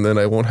tea, and then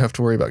I won't have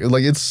to worry about it.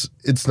 Like,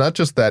 it's not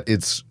just that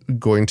it's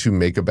going to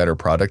make a better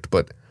product,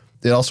 but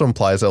it also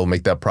implies I will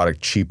make that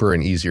product cheaper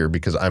and easier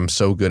because I'm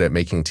so good at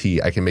making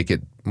tea. I can make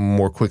it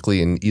more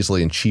quickly and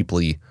easily and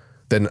cheaply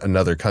than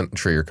another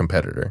country or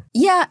competitor.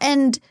 Yeah,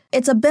 and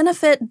it's a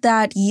benefit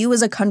that you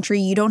as a country,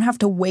 you don't have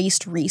to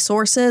waste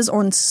resources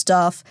on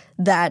stuff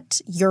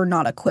that you're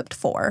not equipped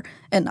for.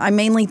 And I'm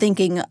mainly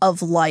thinking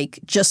of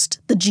like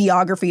just the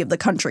geography of the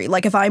country.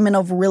 Like if I'm in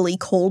a really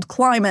cold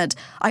climate,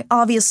 I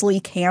obviously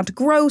can't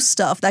grow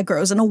stuff that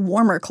grows in a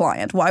warmer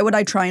climate. Why would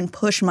I try and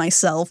push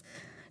myself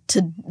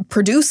to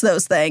produce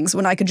those things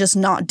when I could just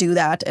not do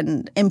that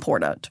and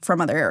import it from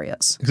other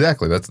areas?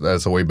 Exactly.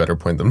 That's a way better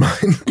point than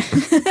mine.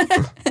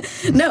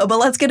 No, but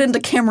let's get into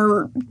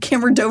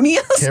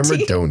Camerodonia.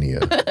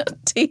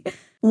 Tea.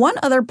 One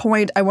other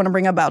point I want to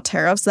bring up about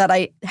tariffs that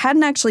I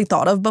hadn't actually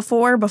thought of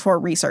before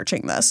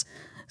researching this.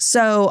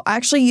 So I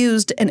actually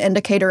used an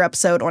indicator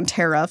episode on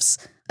tariffs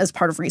as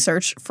part of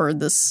research for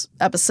this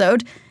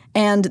episode.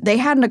 And they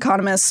had an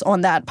economist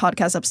on that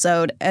podcast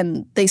episode,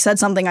 and they said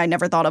something I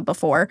never thought of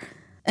before.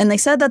 And they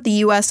said that the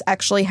U.S.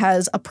 actually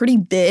has a pretty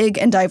big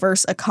and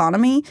diverse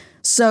economy,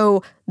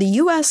 so the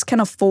U.S. can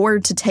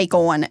afford to take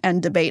on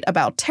and debate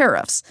about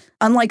tariffs,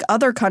 unlike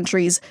other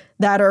countries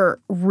that are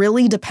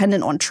really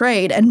dependent on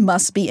trade and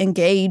must be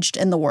engaged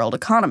in the world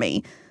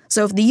economy.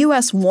 So if the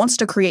U.S. wants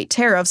to create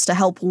tariffs to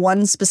help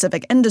one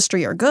specific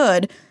industry or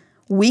good,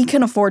 we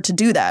can afford to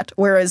do that,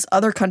 whereas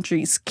other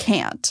countries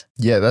can't.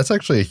 Yeah, that's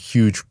actually a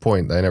huge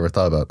point that I never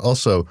thought about.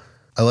 Also,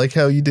 I like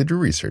how you did your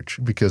research,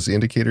 because The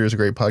Indicator is a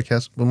great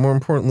podcast, but more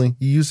importantly,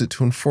 you use it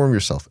to inform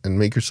yourself and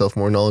make yourself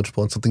more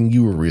knowledgeable on something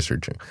you were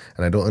researching.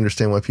 And I don't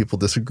understand why people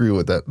disagree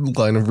with that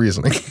line of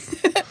reasoning.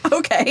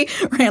 Okay,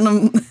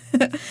 random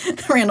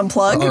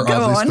plug. Or go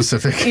oddly on.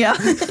 Specific. Yeah,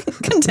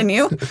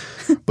 continue.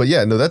 But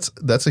yeah, no,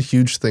 that's a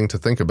huge thing to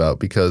think about,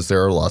 because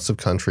there are lots of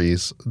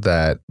countries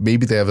that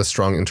maybe they have a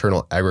strong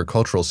internal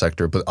agricultural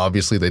sector, but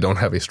obviously they don't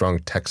have a strong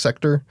tech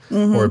sector,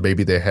 or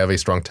maybe they have a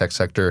strong tech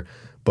sector,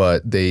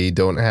 but they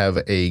don't have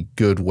a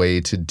good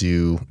way to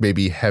do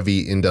maybe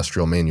heavy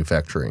industrial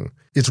manufacturing.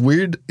 It's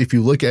weird if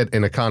you look at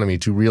an economy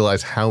to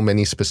realize how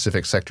many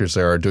specific sectors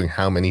there are doing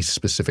how many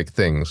specific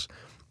things.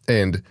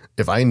 And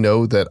if I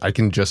know that I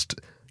can just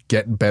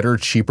get better,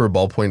 cheaper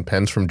ballpoint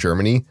pens from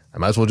Germany, I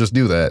might as well just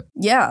do that.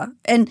 Yeah.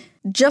 And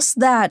just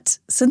that,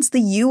 since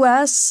the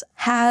U.S.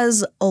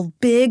 has a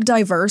big,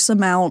 diverse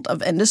amount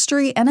of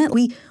industry in it,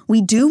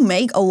 we do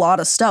make a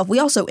lot of stuff. We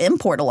also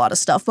import a lot of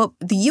stuff, but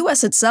the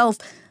U.S. itself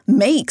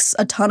makes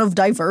a ton of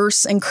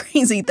diverse and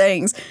crazy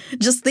things.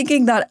 Just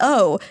thinking that,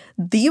 oh,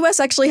 the U.S.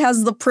 actually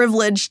has the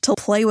privilege to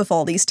play with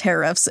all these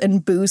tariffs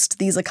and boost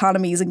these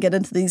economies and get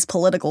into these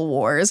political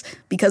wars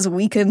because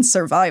we can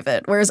survive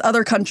it, whereas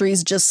other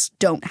countries just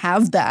don't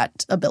have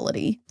that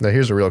ability. Now,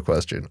 here's a real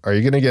question. Are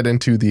you going to get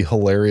into the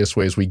hilarious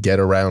ways we get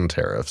around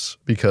tariffs?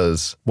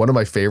 Because one of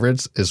my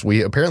favorites is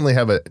we apparently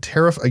have a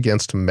tariff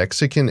against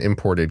Mexican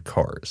imported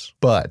cars.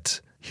 But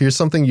here's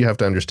something you have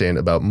to understand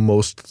about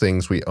most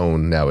things we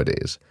own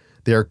nowadays.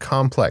 They are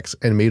complex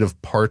and made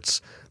of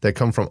parts that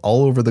come from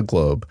all over the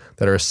globe,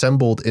 that are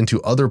assembled into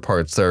other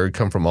parts that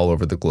come from all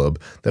over the globe,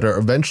 that are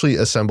eventually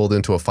assembled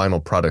into a final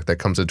product that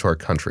comes into our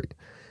country.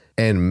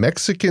 And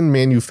Mexican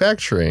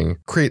manufacturing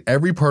create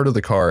every part of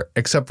the car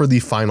except for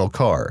the final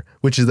car,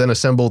 which is then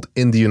assembled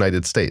in the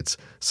United States.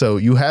 So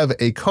you have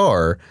a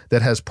car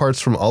that has parts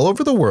from all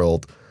over the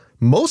world,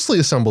 mostly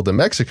assembled in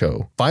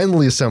Mexico,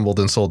 finally assembled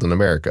and sold in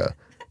America.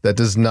 that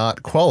does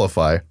not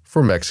qualify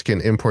for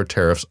Mexican import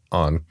tariffs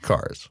on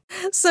cars.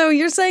 So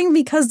you're saying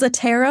because the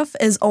tariff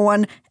is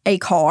on a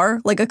car,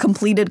 like a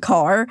completed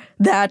car,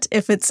 that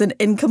if it's an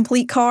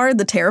incomplete car,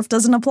 the tariff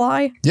doesn't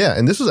apply? Yeah,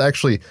 and this was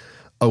actually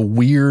a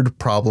weird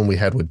problem we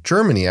had with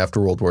Germany after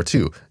World War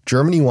II.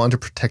 Germany wanted to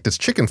protect its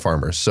chicken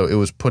farmers, so it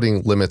was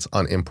putting limits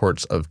on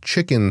imports of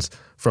chickens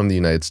from the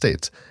United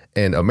States.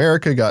 And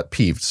America got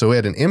peeved, so we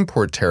had an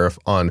import tariff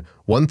on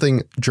one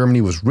thing Germany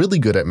was really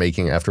good at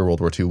making after World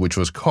War II, which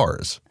was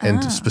cars,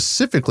 and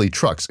specifically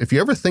trucks. If you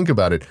ever think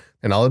about it,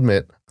 and I'll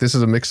admit, this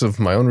is a mix of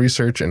my own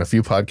research and a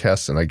few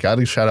podcasts, and I got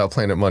to shout out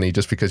Planet Money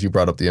just because you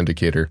brought up the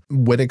indicator.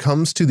 When it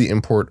comes to the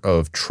import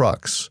of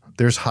trucks,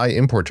 there's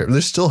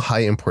still high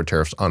import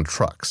tariffs on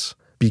trucks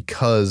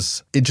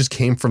because it just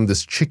came from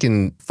this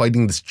chicken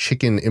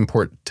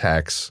import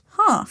tax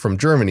from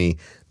Germany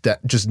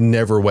that just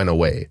never went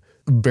away.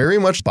 Very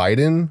much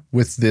Biden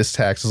with this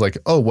tax is like,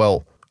 oh,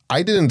 well,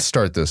 I didn't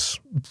start this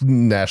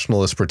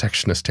nationalist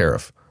protectionist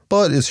tariff,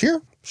 but it's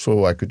here,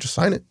 so I could just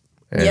sign it,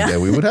 and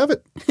then we would have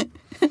it.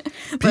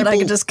 But I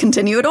could just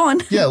continue it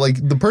on. Yeah,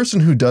 like the person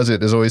who does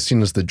it is always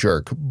seen as the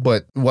jerk,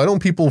 but why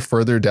don't people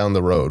further down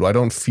the road, why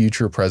don't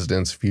future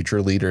presidents,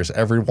 future leaders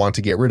ever want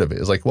to get rid of it?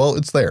 It's like, well,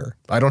 it's there.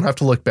 I don't have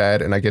to look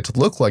bad, and I get to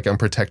look like I'm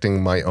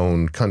protecting my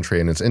own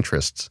country and its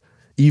interests,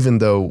 even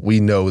though we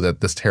know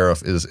that this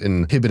tariff is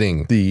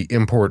inhibiting the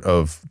import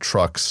of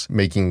trucks,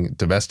 making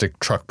domestic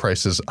truck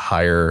prices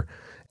higher.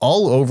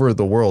 All over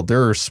the world,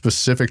 there are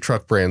specific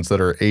truck brands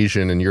that are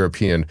Asian and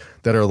European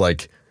that are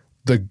like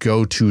the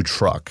go-to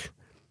truck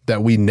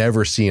that we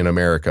never see in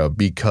America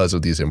because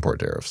of these import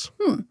tariffs.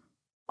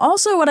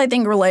 Also, what I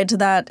think related to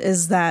that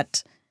is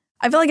that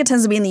I feel like it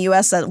tends to be in the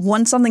U.S. that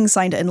once something's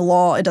signed in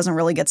law, it doesn't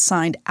really get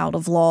signed out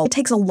of law. It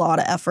takes a lot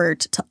of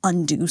effort to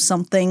undo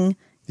something.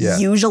 Yeah.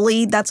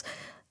 Usually, that's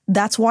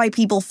why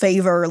people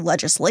favor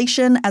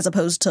legislation as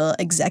opposed to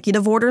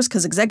executive orders,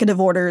 because executive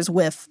orders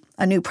with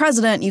a new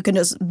president, you can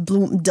just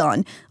boom,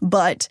 done.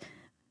 But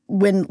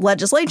when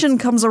legislation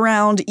comes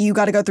around, you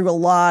got to go through a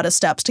lot of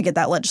steps to get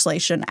that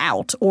legislation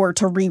out or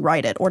to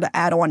rewrite it or to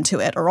add on to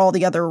it or all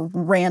the other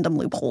random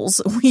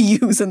loopholes we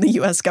use in the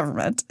U.S.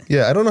 government.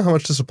 Yeah, I don't know how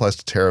much this applies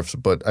to tariffs,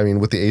 but I mean,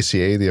 with the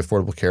ACA, the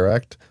Affordable Care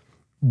Act,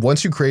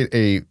 once you create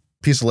a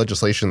piece of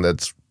legislation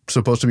that's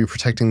supposed to be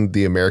protecting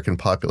the American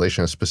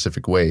population in a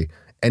specific way,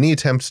 any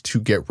attempt to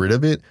get rid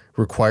of it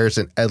requires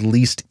an at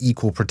least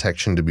equal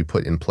protection to be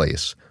put in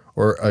place,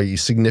 or a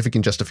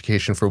significant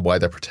justification for why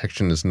that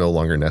protection is no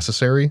longer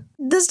necessary.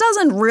 This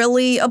doesn't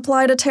really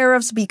apply to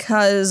tariffs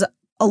because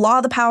a lot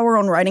of the power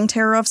on writing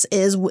tariffs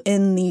is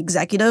in the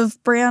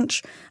executive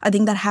branch. I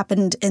think that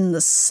happened in the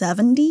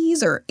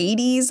 70s or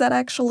 80s that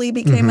actually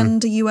became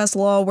into U.S.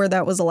 law where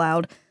that was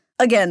allowed.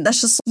 Again, that's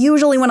just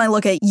usually when I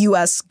look at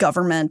U.S.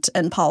 government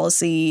and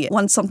policy,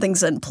 once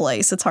something's in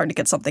place, it's hard to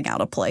get something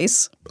out of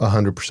place.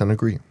 100%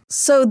 agree.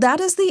 So that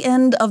is the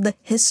end of the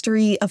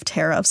history of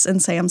tariffs in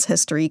Sam's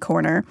History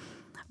Corner.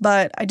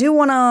 But I do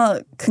want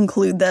to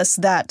conclude this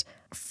that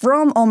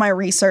from all my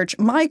research,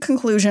 my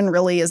conclusion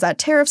really is that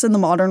tariffs in the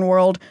modern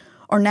world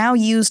are now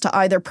used to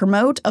either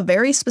promote a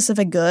very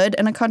specific good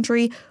in a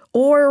country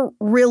or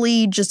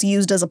really just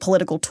used as a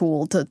political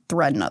tool to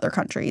threaten other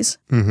countries.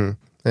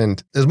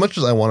 And as much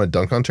as I want to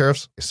dunk on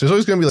tariffs, there's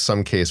always going to be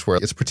some case where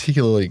it's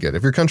particularly good.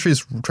 If your country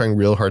is trying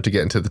real hard to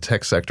get into the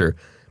tech sector,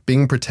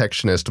 being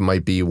protectionist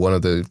might be one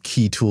of the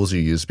key tools you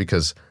use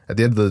because at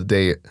the end of the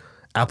day,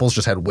 Apple's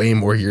just had way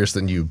more years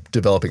than you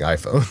developing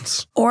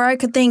iPhones. Or I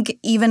could think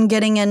even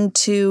getting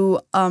into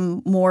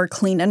more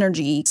clean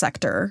energy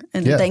sector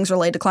and things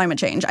related to climate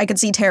change. I could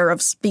see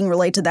tariffs being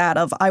related to that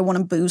of I want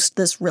to boost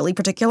this really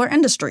particular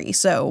industry.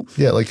 So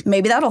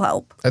maybe that'll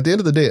help. At the end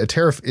of the day, a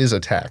tariff is a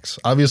tax.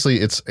 Obviously,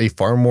 it's a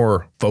far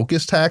more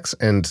focused tax.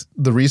 And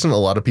the reason a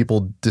lot of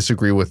people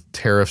disagree with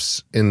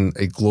tariffs in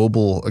a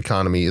global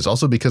economy is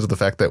also because of the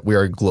fact that we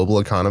are a global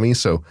economy.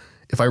 So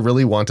if I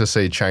really want to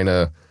say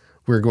China,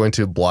 we're going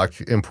to block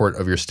import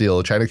of your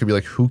steel, China could be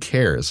like, who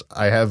cares?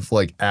 I have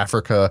like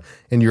Africa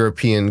and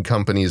European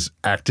companies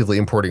actively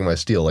importing my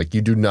steel. Like,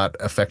 you do not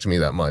affect me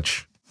that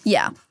much.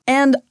 Yeah.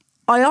 And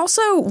I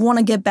also want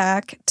to get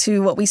back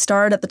to what we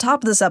started at the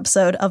top of this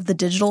episode of the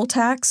digital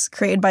tax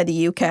created by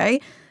the UK,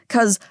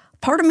 because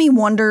part of me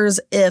wonders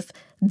if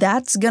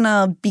that's going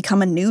to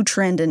become a new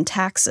trend in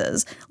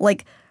taxes.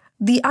 Like,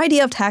 the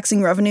idea of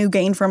taxing revenue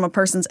gained from a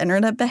person's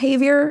internet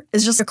behavior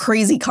is just a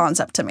crazy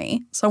concept to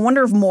me. So I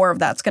wonder if more of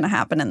that's going to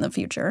happen in the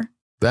future.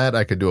 That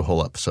I could do a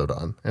whole episode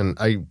on. And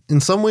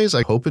in some ways,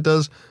 I hope it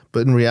does.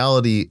 But in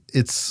reality,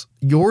 it's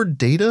your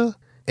data.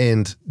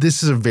 And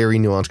this is a very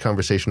nuanced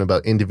conversation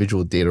about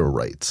individual data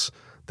rights.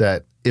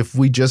 That if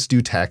we just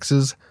do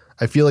taxes,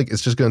 I feel like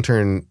it's just going to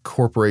turn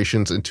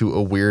corporations into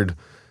a weird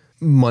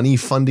money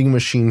funding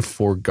machine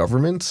for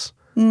governments.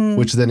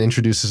 Which then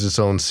introduces its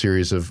own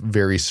series of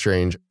very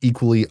strange,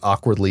 equally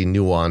awkwardly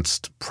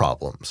nuanced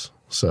problems.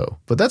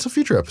 But that's a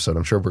future episode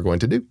I'm sure we're going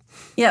to do.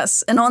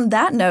 Yes. And on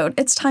that note,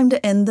 it's time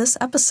to end this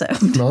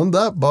episode. On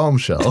that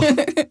bombshell.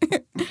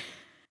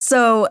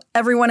 So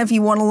everyone, if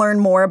you want to learn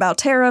more about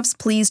tariffs,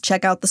 please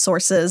check out the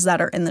sources that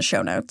are in the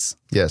show notes.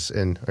 Yes,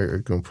 and are you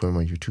going to put on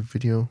my YouTube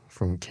video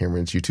from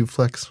Cameron's YouTube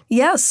Flex?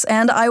 Yes,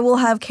 and I will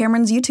have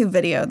Cameron's YouTube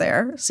video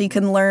there, so you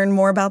can learn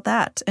more about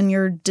that and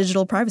your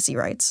digital privacy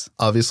rights.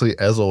 Obviously,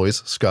 as always,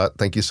 Scott,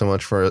 thank you so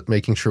much for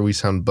making sure we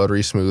sound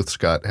buttery smooth.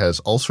 Scott has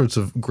all sorts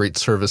of great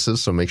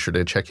services, so make sure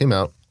to check him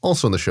out.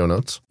 Also in the show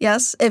notes.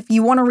 Yes, if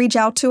you want to reach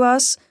out to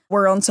us,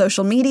 we're on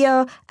social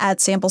media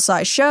at Sample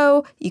Size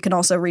Show. You can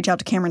also reach out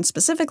to Cameron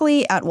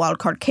specifically at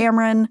Wildcard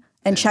Cameron.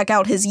 And check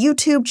out his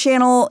YouTube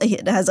channel.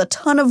 It has a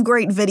ton of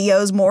great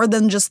videos, more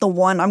than just the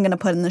one I'm going to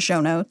put in the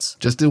show notes.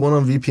 Just did one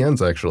on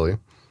VPNs, actually.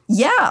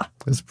 Yeah.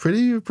 It's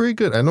pretty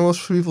good. I know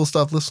most people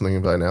stopped listening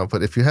by now,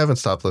 but if you haven't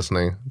stopped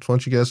listening, I just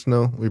want you guys to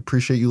know we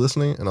appreciate you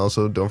listening. And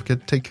also, don't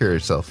forget to take care of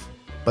yourself.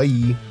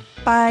 Bye.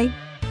 Bye.